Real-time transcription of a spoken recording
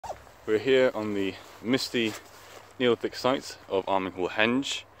We're here on the misty Neolithic site of Arminghall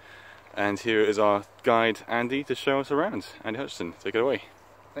Henge, and here is our guide Andy to show us around. Andy Hutcheson, take it away.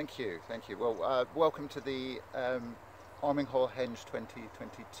 Thank you, thank you. Well, welcome to the Arminghall Henge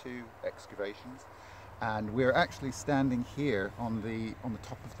 2022 excavations, and we're actually standing here on the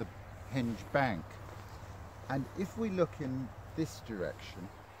top of the Henge bank. And if we look in this direction,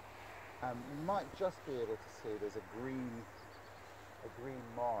 you might just be able to see there's a green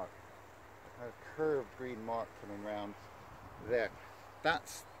mark, a kind of curved green mark coming around there.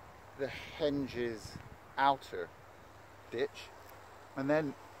 That's the Henge's outer ditch. And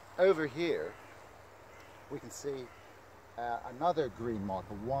then over here we can see another green mark,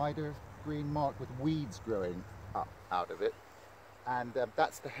 a wider green mark with weeds growing up out of it. And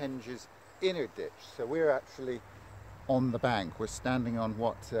that's the Henge's inner ditch. So we're actually on the bank. We're standing on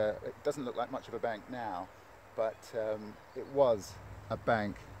what it doesn't look like much of a bank now, but it was a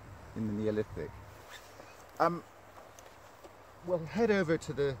bank in the Neolithic. We'll head over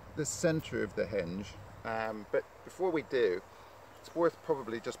to the centre of the Henge, but before we do, it's worth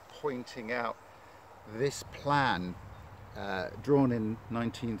probably just pointing out this plan drawn in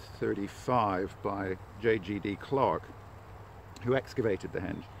 1935 by J.G.D. Clark, who excavated the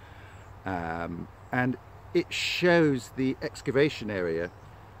Henge, and it shows the excavation area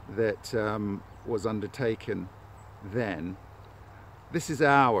that was undertaken then. This is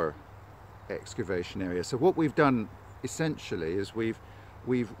our excavation area. So what we've done essentially is we've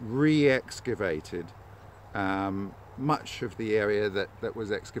re-excavated much of the area that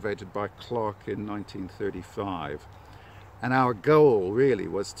was excavated by Clark in 1935, and our goal really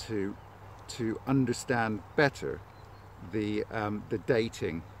was to understand better the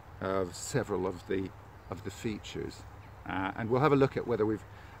dating of several of the features, and we'll have a look at whether we've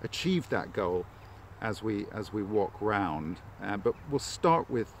achieved that goal as we walk round. But we'll start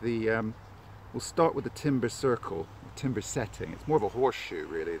with the timber circle, timber setting. It's more of a horseshoe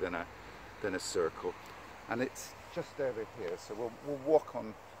really than a circle, and it's just over here. So we'll walk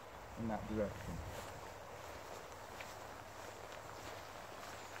on in that direction.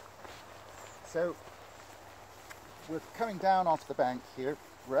 So we're coming down off the bank here.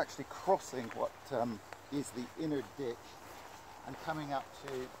 We're actually crossing what is the inner ditch and coming up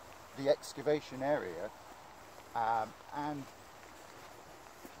to the excavation area, and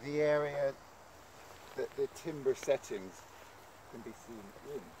the area that the timber settings can be seen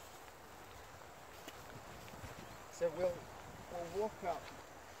in. So we'll walk up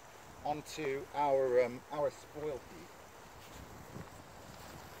onto our spoil heap,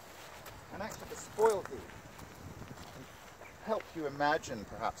 and actually the spoil heap help you imagine,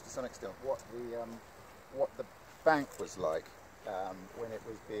 perhaps to some extent, what the bank was like when it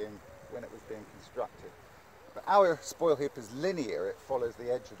was being constructed. But our spoil heap is linear; it follows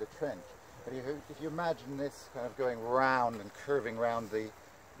the edge of the trench. But if you imagine this kind of going round and curving round the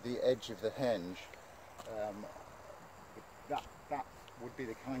edge of the Henge, that would be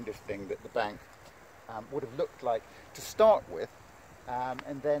the kind of thing that the bank would have looked like to start with,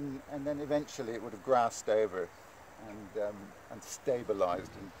 and then eventually it would have grassed over and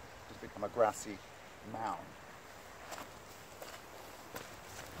stabilised and just become a grassy mound.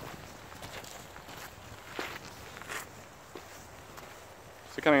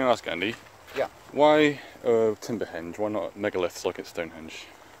 So can I ask, Andy? Yeah. Why timber henge? Why not megaliths like at Stonehenge?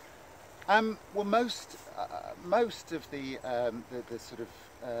 Well, most of the sort of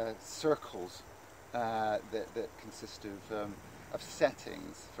circles that consist of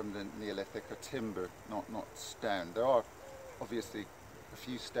settings from the Neolithic are timber, not stone. There are obviously a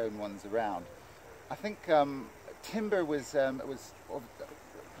few stone ones around. I think timber was an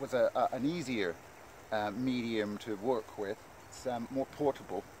easier medium to work with. It's more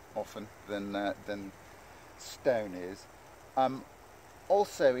portable often than stone is.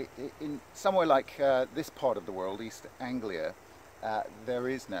 Also, in somewhere like this part of the world, East Anglia, there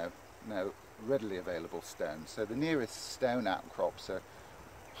is no readily available stone. So the nearest stone outcrops are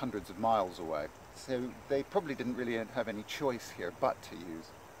hundreds of miles away. So they probably didn't really have any choice here but to use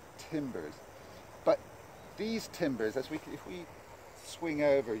timbers. But these timbers, if we swing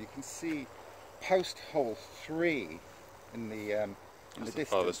over, you can see post hole 3 in the distance,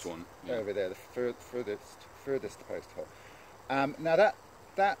 farthest one, yeah. Over there, the furthest post hole. Now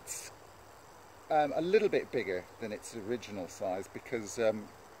that's a little bit bigger than its original size because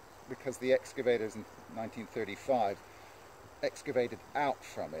the excavators in 1935 excavated out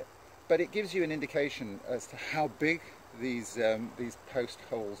from it. But it gives you an indication as to how big these post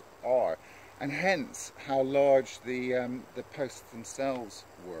holes are, and hence how large the posts themselves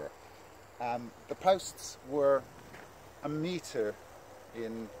were. The posts were 1 metre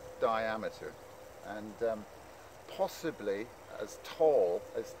in diameter and possibly as tall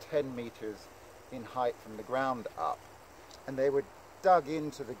as 10 meters in height from the ground up. And they were dug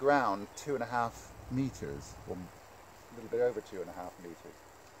into the ground 2.5 meters, or a little bit over 2.5 meters.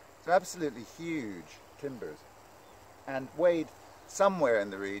 So absolutely huge timbers, and weighed somewhere in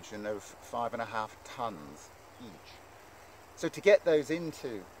the region of 5.5 tons each. So to get those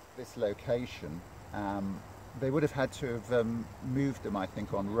into this location, they would have had to have moved them, I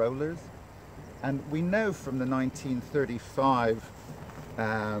think, on rollers. And we know from the 1935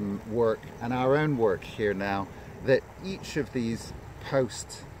 work and our own work here now that each of these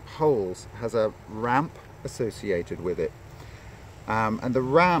post holes has a ramp associated with it. And the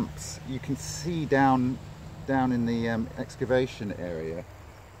ramps you can see down in the excavation area.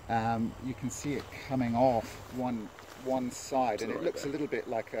 You can see it coming off one side, and it looks a little bit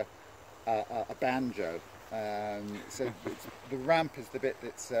like a banjo. So the ramp is the bit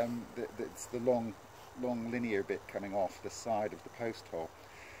that's the long linear bit coming off the side of the post hole.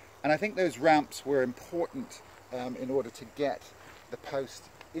 And I think those ramps were important in order to get the post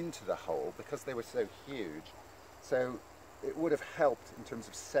into the hole, because they were so huge. So it would have helped in terms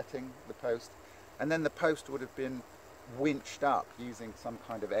of setting the post, and then the post would have been winched up using some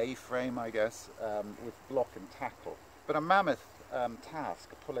kind of A-frame, I guess, with block and tackle. But a mammoth task,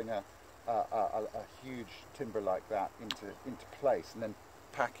 pulling a huge timber like that into place and then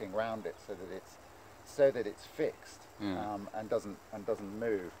packing around it so that it's fixed. Yeah. And doesn't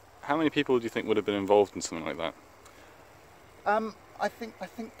move. How many people do you think would have been involved in something like that? I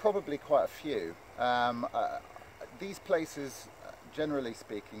think probably quite a few. These places, generally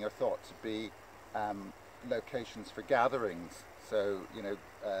speaking, are thought to be locations for gatherings. So, you know,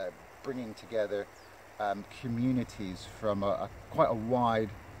 bringing together communities from quite a wide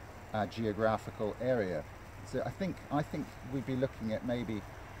geographical area. So I think we'd be looking at maybe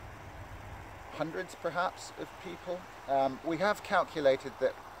hundreds, perhaps, of people. We have calculated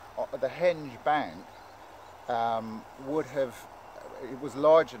that the Henge bank it was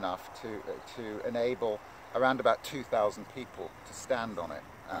large enough to enable around about 2,000 people to stand on it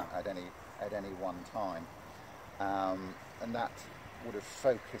at any one time, and that would have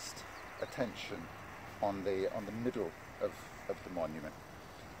focused attention on the middle of the monument.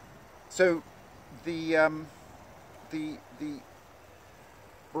 So the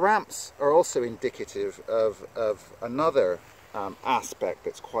ramps are also indicative of another aspect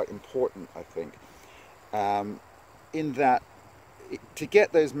that's quite important, I think, in that to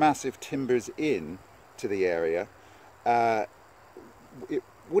get those massive timbers in to the area, it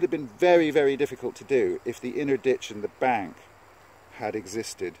would have been very, very difficult to do if the inner ditch and the bank had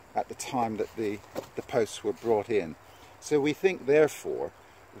existed at the time that the posts were brought in. So we think, therefore,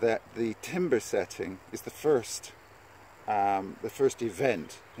 that the timber setting is the first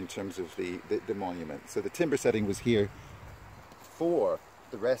event in terms of the monument. So the timber setting was here for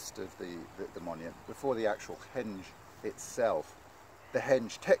the rest of the monument, before the actual henge itself. The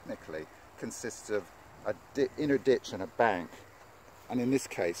henge technically consists of an inner ditch and a bank, and in this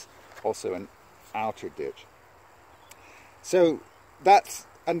case also an outer ditch. So that's,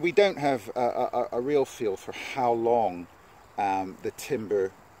 and we don't have a real feel for how long the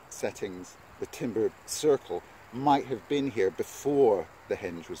timber settings, the timber circle, might have been here before the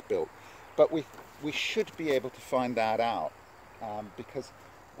henge was built, but we should be able to find that out, because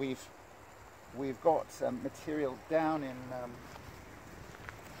we've got material down in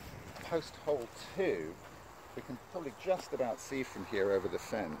post hole 2. We can probably just about see from here over the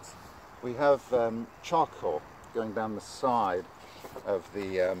fence. We have charcoal going down the side of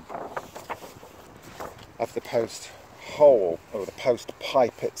the post hole, or the post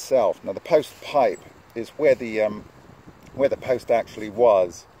pipe itself. Now the post pipe is where the post actually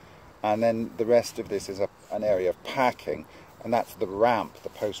was, and then the rest of this is an area of packing, and that's the ramp, the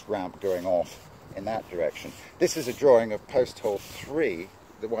post ramp going off in that direction. This is a drawing of post hole 3,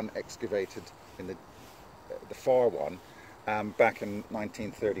 the one excavated in the far one, back in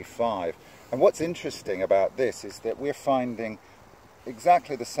 1935. And what's interesting about this is that we're finding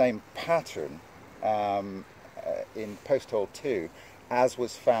exactly the same pattern in post hole 2 as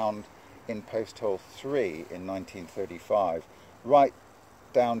was found in post hole 3 in 1935, right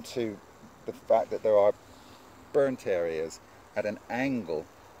down to the fact that there are burnt areas at an angle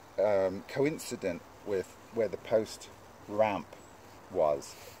coincident with where the post ramp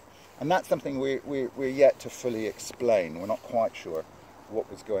was. And that's something we're yet to fully explain. We're not quite sure what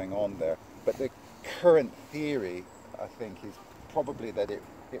was going on there. But the current theory, I think, is probably that it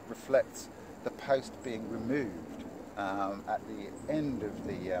reflects the post being removed at the end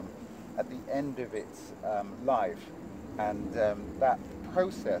of its life, and that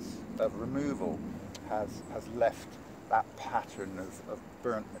process of removal has left that pattern of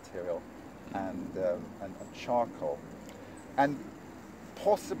burnt material and charcoal. And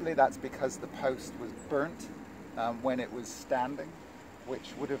possibly that's because the post was burnt when it was standing,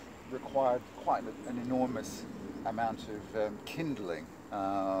 which would have required quite an enormous amount of kindling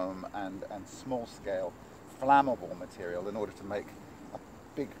and small-scale flammable material in order to make a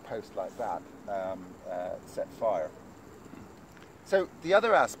big post like that set fire. So the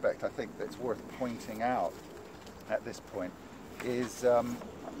other aspect I think that's worth pointing out at this point is the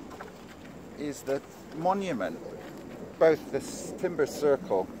monument. Both the timber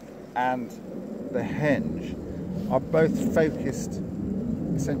circle and the henge are both focused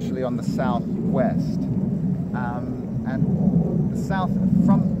essentially on the southwest, and the south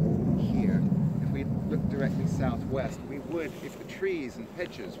from here, if we look directly southwest, we would, if the trees and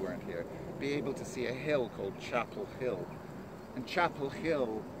hedges weren't here, be able to see a hill called Chapel Hill. And Chapel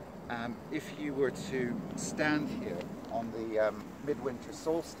Hill, if you were to stand here on the midwinter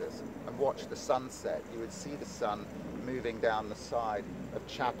solstice and watch the sunset, you would see the sun moving down the side of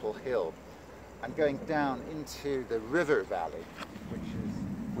Chapel Hill and going down into the river valley,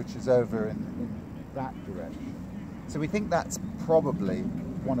 which is over in that direction. So we think that's probably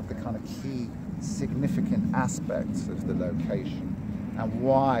one of the kind of key significant aspects of the location, and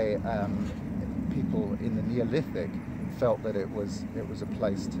why people in the Neolithic felt that it was a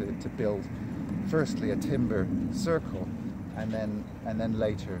place to build firstly a timber circle and then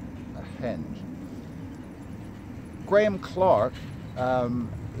later a henge. Graham Clark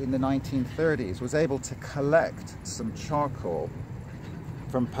in the 1930s was able to collect some charcoal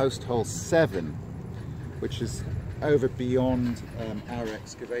from post hole 7, which is over beyond our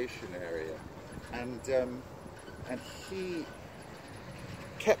excavation area, and he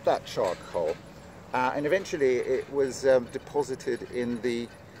kept that charcoal, and eventually it was deposited in the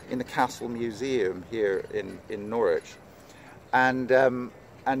Castle Museum here in Norwich, and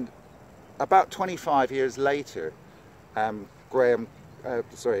about 25 years later, Rainbird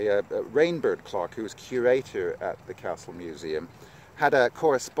Clark, who was curator at the Castle Museum, had a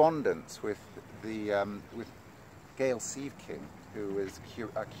correspondence with Gail Seaveking, who was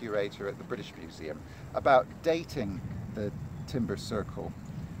a curator at the British Museum, about dating the timber circle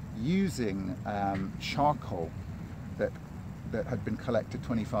using charcoal that had been collected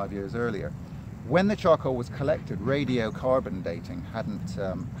 25 years earlier. When the charcoal was collected, radiocarbon dating hadn't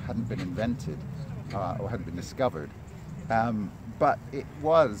been invented or hadn't been discovered, but it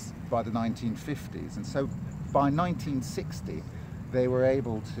was by the 1950s, and so by 1960 they were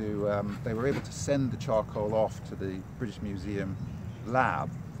able to send the charcoal off to the British Museum lab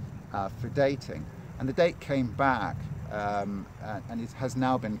for dating, and the date came back and it has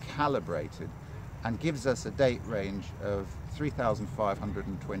now been calibrated and gives us a date range of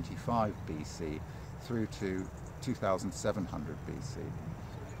 3,525 BC through to 2,700 BC,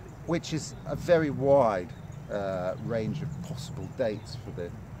 which is a very wide range of possible dates for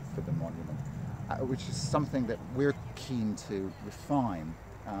the monument, which is something that we're keen to refine.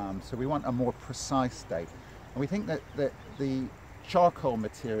 So we want a more precise date, and we think that the charcoal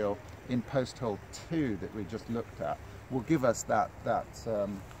material in post hole 2 that we just looked at will give us that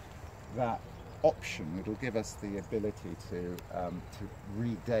option. It'll give us the ability to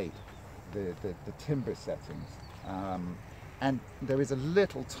redate the timber settings, and there is a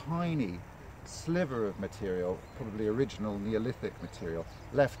little tiny sliver of material, probably original Neolithic material,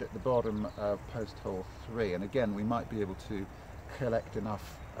 left at the bottom of post hole 3, and again we might be able to collect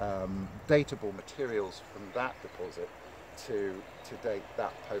enough datable materials from that deposit to date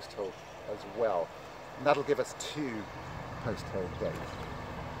that post hole as well, and that'll give us 2 post hole dates.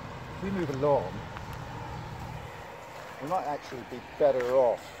 If we move along, we might actually be better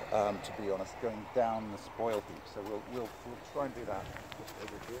off, to be honest, going down the spoil heap, so we'll try and do that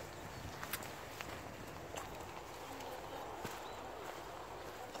over here.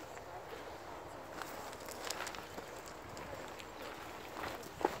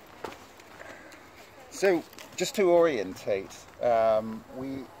 So, just to orientate,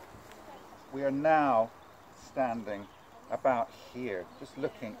 we are now standing about here, just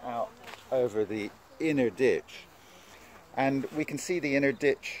looking out over the inner ditch, and we can see the inner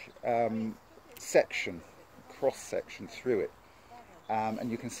ditch section, cross-section through it,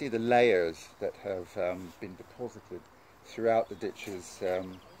 and you can see the layers that have been deposited throughout the ditch's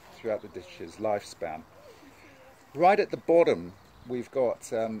lifespan. Right at the bottom, we've got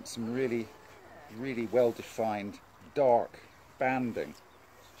some really well-defined dark banding,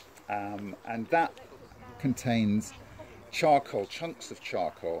 and that contains charcoal, chunks of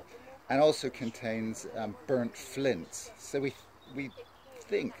charcoal, and also contains burnt flints. So we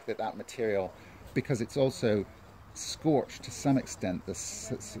think that that material, because it's also scorched to some extent the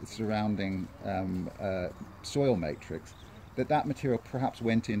surrounding soil matrix, that material perhaps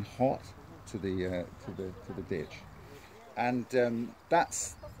went in hot to the ditch, and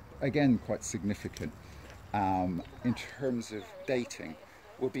that's again quite significant in terms of dating.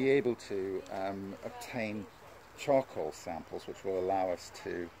 We'll be able to obtain charcoal samples which will allow us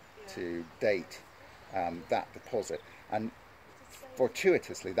to date that deposit, and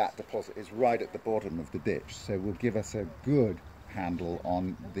fortuitously that deposit is right at the bottom of the ditch, so will give us a good handle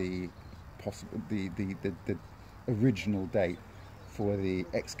on the original date for the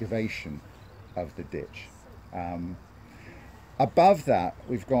excavation of the ditch. Above that,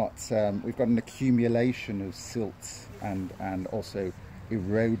 we've got an accumulation of silts and also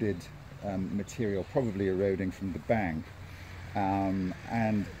eroded material, probably eroding from the bank,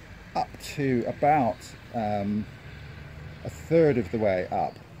 and up to about a third of the way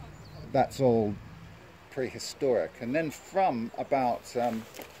up, that's all prehistoric, and then from about a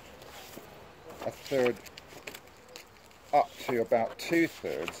third up to about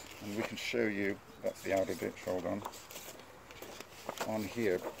 2/3, and we can show you, that's the outer ditch, hold on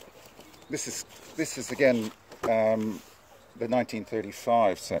here. This is again the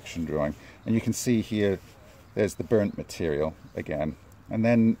 1935 section drawing, and you can see here there's the burnt material again, and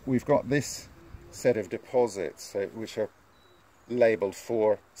then we've got this set of deposits which are labelled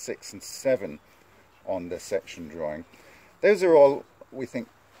 4, 6 and 7 on the section drawing. Those are all, we think,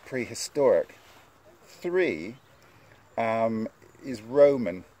 prehistoric. 3 is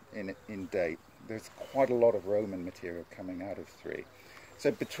Roman in date. There's quite a lot of Roman material coming out of 3.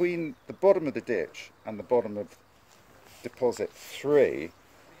 So between the bottom of the ditch and the bottom of deposit 3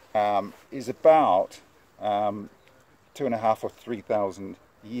 is about 2,500 or 3,000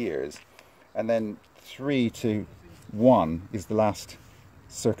 years, and then 3 to 1 is the last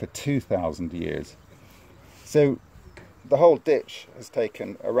circa 2,000 years. So the whole ditch has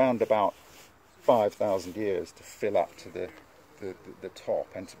taken around about 5,000 years to fill up to the top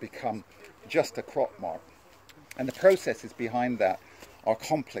and to become just a crop mark. And the processes behind that are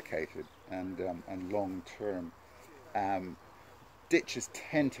complicated and long term. Ditches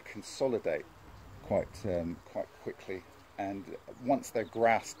tend to consolidate quite quickly, and once they're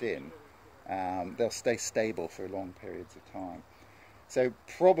grassed in, they'll stay stable for long periods of time. So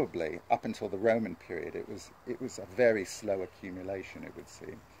probably up until the Roman period, it was a very slow accumulation, it would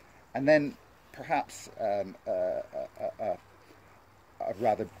seem, and then perhaps a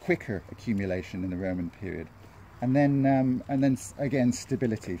rather quicker accumulation in the Roman period, and then again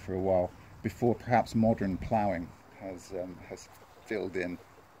stability for a while before perhaps modern ploughing has filled in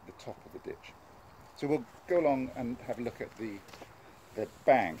the top of the ditch. So we'll go along and have a look at the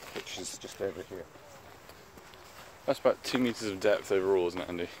bank, which is just over here. That's about 2 meters of depth overall, isn't it,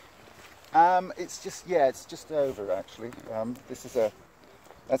 Andy? It's just over actually.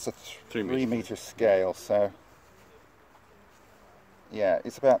 That's a 3 meter scale, so yeah,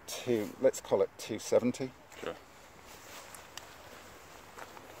 it's about let's call it 270. Sure.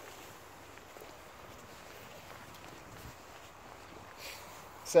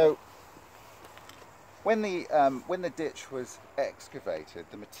 So when the ditch was excavated,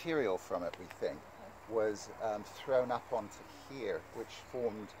 the material from it, we think, was thrown up onto here, which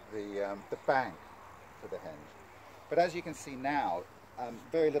formed the bank for the henge. But as you can see now,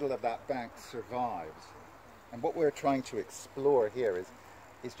 very little of that bank survives, and what we're trying to explore here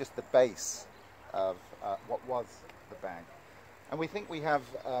is just the base of what was the bank, and we think we have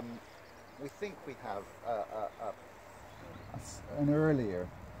an earlier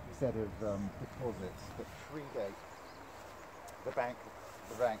set of deposits that predate the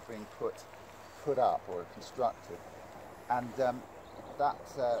bank being put up or constructed, and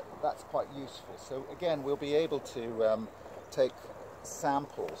that's quite useful. So again, we'll be able to take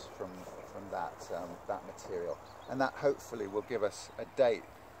samples from that material, and that hopefully will give us a date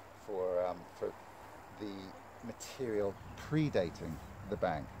for the material predating the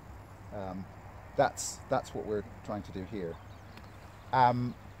bank. That's what we're trying to do here,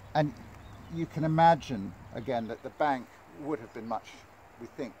 and you can imagine again that the bank would have been much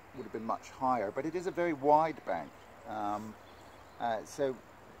higher, but it is a very wide bank, so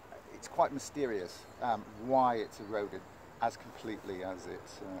it's quite mysterious why it's eroded as completely as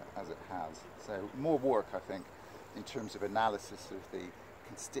it has. So more work, I think, in terms of analysis of the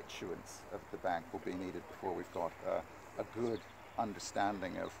constituents of the bank will be needed before we've got a good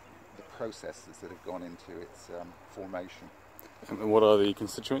understanding of the processes that have gone into its formation. And what are the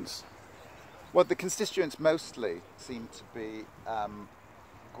constituents? Well, the constituents mostly seem to be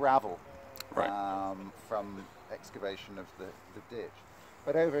gravel, right, from excavation of the ditch.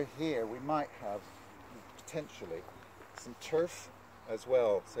 But over here we might have potentially some turf as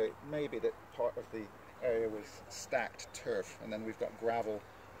well. So it may be that part of the area was stacked turf, and then we've got gravel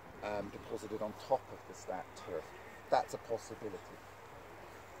deposited on top of the stacked turf. That's a possibility.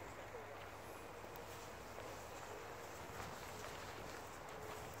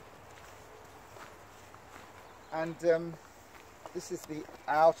 And this is the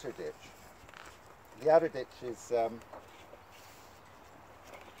outer ditch. The outer ditch is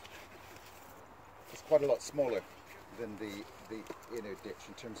quite a lot smaller than the inner ditch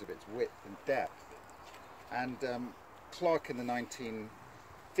in terms of its width and depth. And Clark in the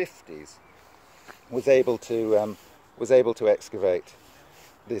 1950s was able to excavate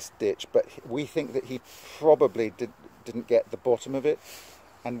this ditch, but we think that he probably didn't get the bottom of it.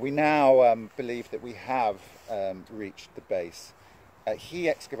 And we now believe that we have reached the base. He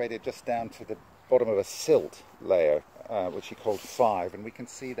excavated just down to the bottom of a silt layer, which he called 5, and we can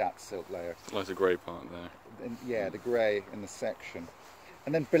see that silt layer. Oh, there's a grey part there. And, yeah, the grey in the section.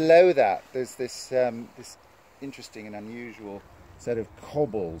 And then below that, there's this this interesting and unusual set of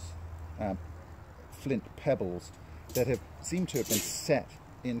cobbles, flint pebbles, that seem to have been set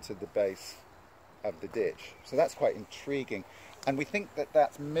into the base of the ditch. So that's quite intriguing. And we think that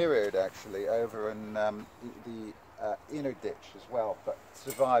that's mirrored actually over in the inner ditch as well, but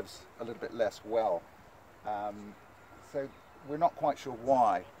survives a little bit less well. So we're not quite sure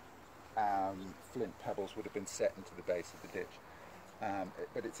why flint pebbles would have been set into the base of the ditch.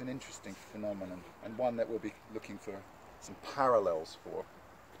 But it's an interesting phenomenon, and one that we'll be looking for some parallels for.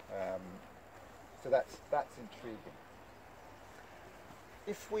 So that's intriguing.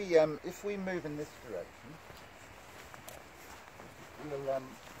 If we move in this direction,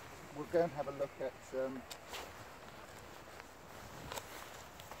 we'll go and have a look at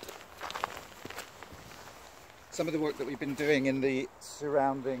some of the work that we've been doing in the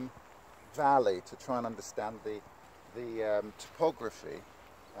surrounding valley to try and understand the topography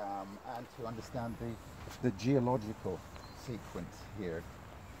and to understand the geological sequence here.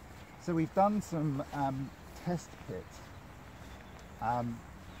 So we've done some test pits.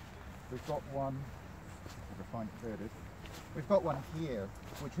 We've got one, never find it, there it is. We've got one here,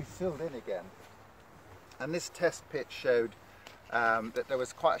 which we filled in again. And this test pit showed that there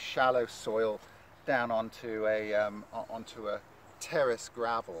was quite a shallow soil down onto a terrace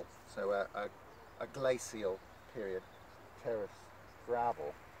gravel, so a glacial period terrace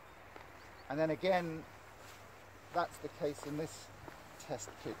gravel. And then again, that's the case in this test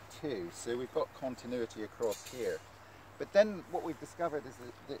pit too. So we've got continuity across here. But then what we've discovered is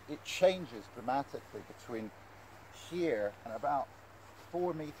that it changes dramatically between here and about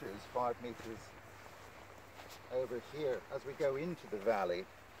 4 meters, 5 meters over here as we go into the valley.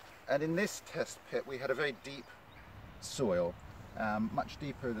 And in this test pit we had a very deep soil, much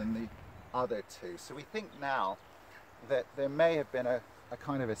deeper than the other two. So we think now that there may have been a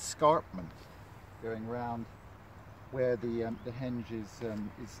kind of escarpment going round where the henge is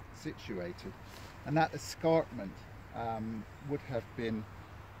situated, and that escarpment would have been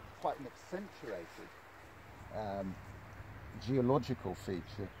quite an accentuated geological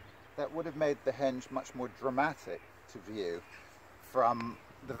feature that would have made the henge much more dramatic to view from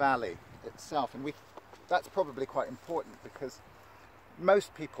the valley itself. And that's probably quite important because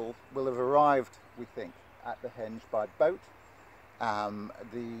most people will have arrived, we think, at the henge by boat.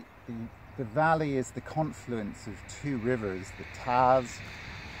 The valley is the confluence of 2 rivers, the Taz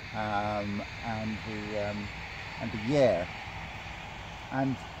and the Yare,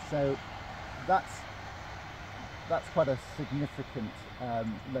 and so that's quite a significant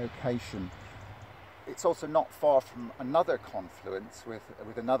location. It's also not far from another confluence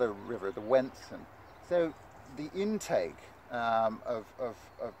with another river, the Wensum. So the intake of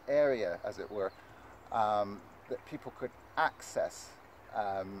area, as it were, that people could access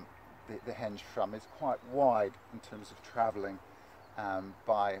the henge from is quite wide in terms of travelling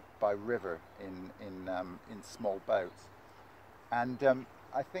by river in small boats. And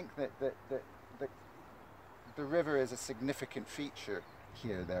I think that the river is a significant feature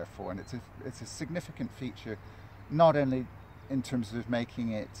here, therefore, and it's a significant feature not only in terms of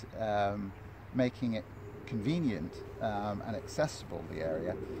making it convenient and accessible, the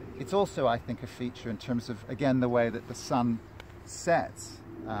area. It's also, I think, a feature in terms of, again, the way that the sun sets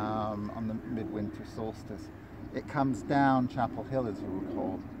on the midwinter solstice. It comes down Chapel Hill, as you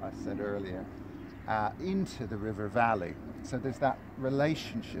recall, I said earlier, into the river valley. So there's that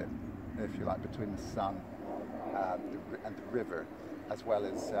relationship, if you like, between the sun and the river, as well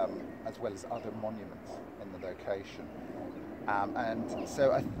as other monuments in the location. And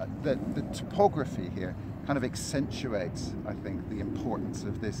so the topography here kind of accentuates, I think, the importance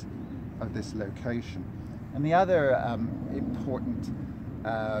of this location. And the other important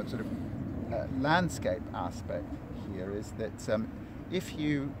sort of landscape aspect here is that if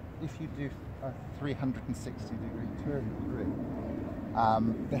you do a 360-degree turn through,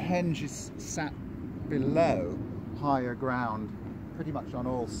 the henge is sat below higher ground pretty much on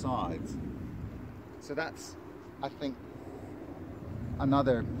all sides. So that's, I think,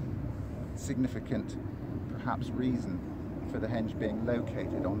 another significant, perhaps, reason for the henge being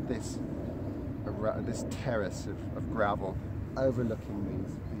located on this terrace of gravel overlooking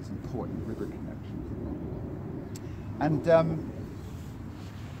these important river connections. And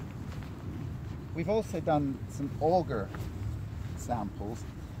we've also done some auger samples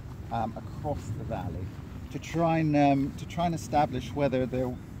across the valley to try and establish whether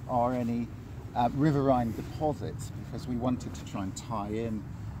there are any riverine deposits, because we wanted to try and tie in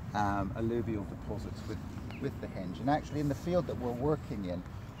alluvial deposits with the henge. And actually, in the field that we're working in,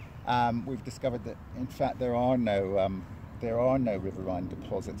 we've discovered that in fact there are no riverine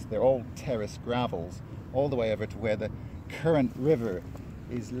deposits. They're all terrace gravels all the way over to where the current river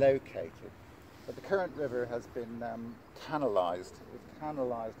is located. But the current river has been canalised. It was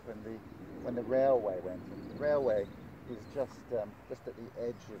canalised when the railway went in. The railway is just at the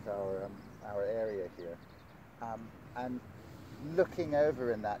edge of our area here, and looking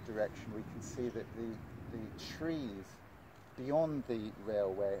over in that direction, we can see that the trees beyond the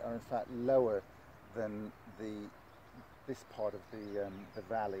railway are in fact lower than this part of the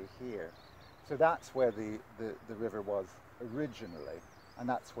valley here. So that's where the river was originally, and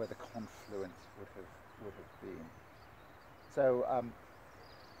that's where the confluence would have been. So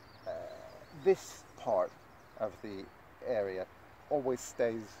this part of the area always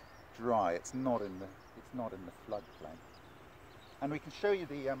stays dry. It's not in the floodplain. And we can show you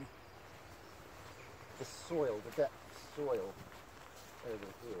the soil, the depth of soil over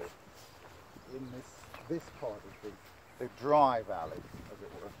here in this part of the dry valley, as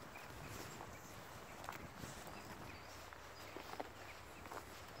it were.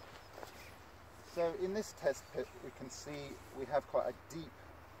 So in this test pit, we can see we have quite a deep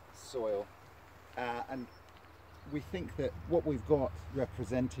soil, and we think that what we've got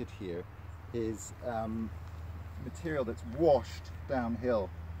represented here is material that's washed downhill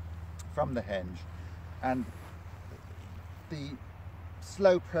from the henge, and the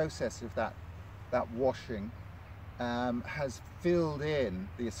slow process of that washing has filled in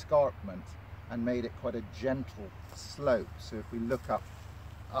the escarpment and made it quite a gentle slope. So if we look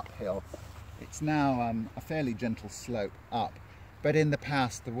uphill, it's now a fairly gentle slope up, but in the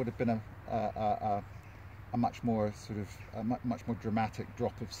past there would have been a much more much more dramatic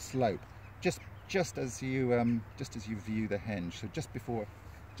drop of slope, just as you view the henge. So just before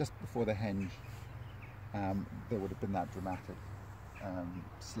the henge, there would have been that dramatic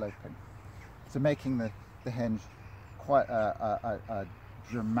sloping, so making the henge quite a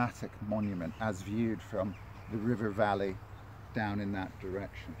dramatic monument as viewed from the river valley down in that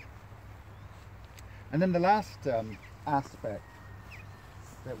direction. And then the last aspect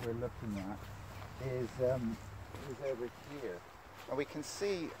that we're looking at is over here, and we can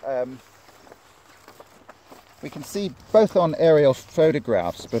see both on aerial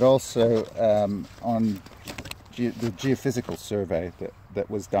photographs, but also on the geophysical survey that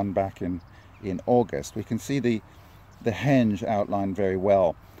was done back in August. We can see the henge outlined very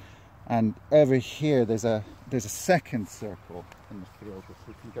well, and over here there's a second circle in the field, which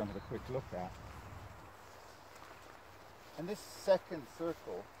we can go and have a quick look at. And this second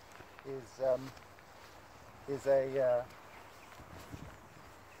circle is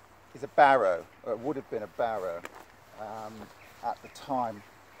a barrow, or it would have been a barrow at the time,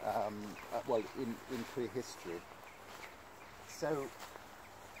 well, in prehistory. So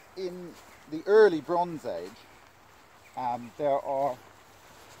in the early Bronze Age, there are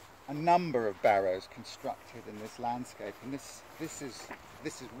a number of barrows constructed in this landscape, and this is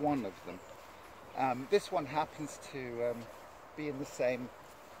one of them. This one happens to be in the same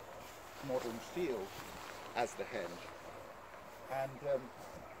modern field as the henge, and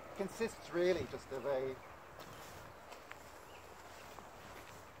consists really just of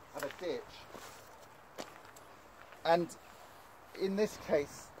a ditch. And in this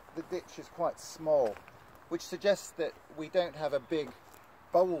case, the ditch is quite small, which suggests that we don't have a big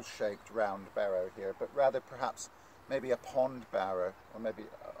bowl-shaped round barrow here, but rather perhaps maybe a pond barrow,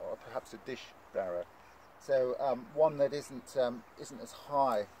 or perhaps a dish barrow. So one that isn't as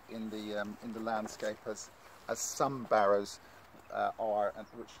high in the landscape as some barrows are, and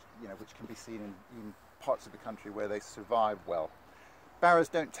which can be seen in parts of the country where they survive well. barrows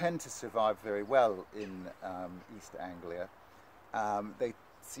don't tend to survive very well in East Anglia. They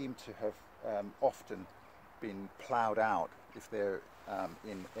seem to have often been ploughed out if they're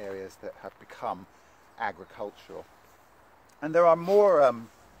in areas that have become agricultural. And there are more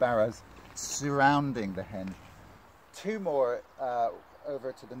barrows surrounding the henge. Two more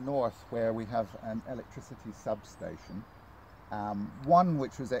over to the north where we have an electricity substation. One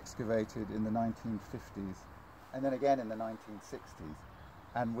which was excavated in the 1950s and then again in the 1960s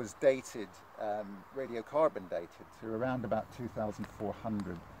and was dated, radiocarbon dated, to around about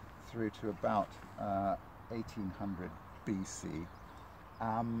 2400 through to about 1800 BC.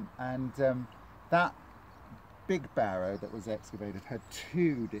 That big barrow that was excavated had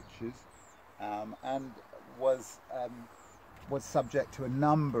two ditches and was subject to a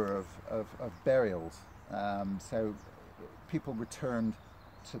number of burials. So people returned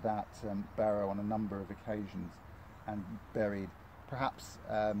to that barrow on a number of occasions and buried perhaps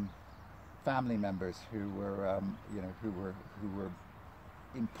family members who were, who were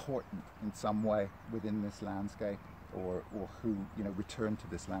important in some way within this landscape, or who returned to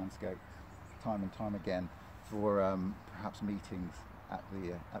this landscape time and time again for perhaps meetings at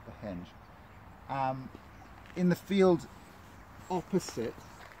the henge. In the field opposite,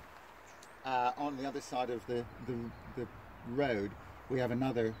 on the other side of the road, we have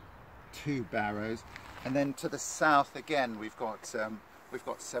another two barrows, and then to the south again we've got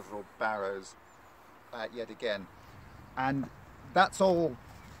several barrows yet again, and that's all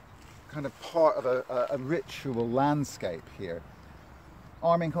kind of part of a ritual landscape here.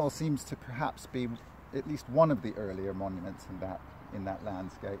 Arminghall seems to perhaps be at least one of the earlier monuments in that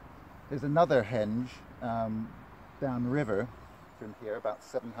landscape. There's another henge downriver from here, about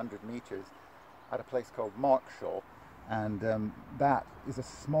 700 metres, at a place called Markshall, and that is a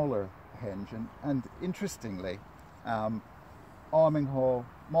smaller henge. And interestingly, Arminghall,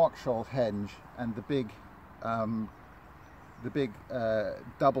 Markshall Henge, and the big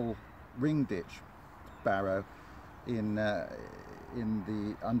double ring ditch barrow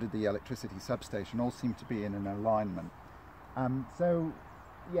under the electricity substation all seem to be in an alignment. So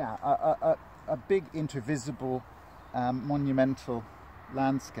yeah, a big intervisible monumental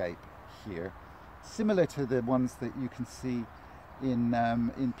landscape here, similar to the ones that you can see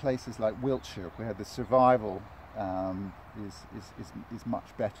in places like Wiltshire, where the survival is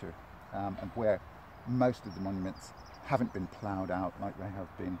much better, and where most of the monuments haven't been ploughed out like they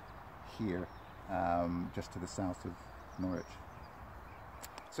have been here, just to the south of Norwich.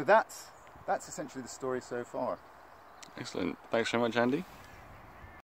 So that's essentially the story so far. Excellent. Thanks very much, Andy.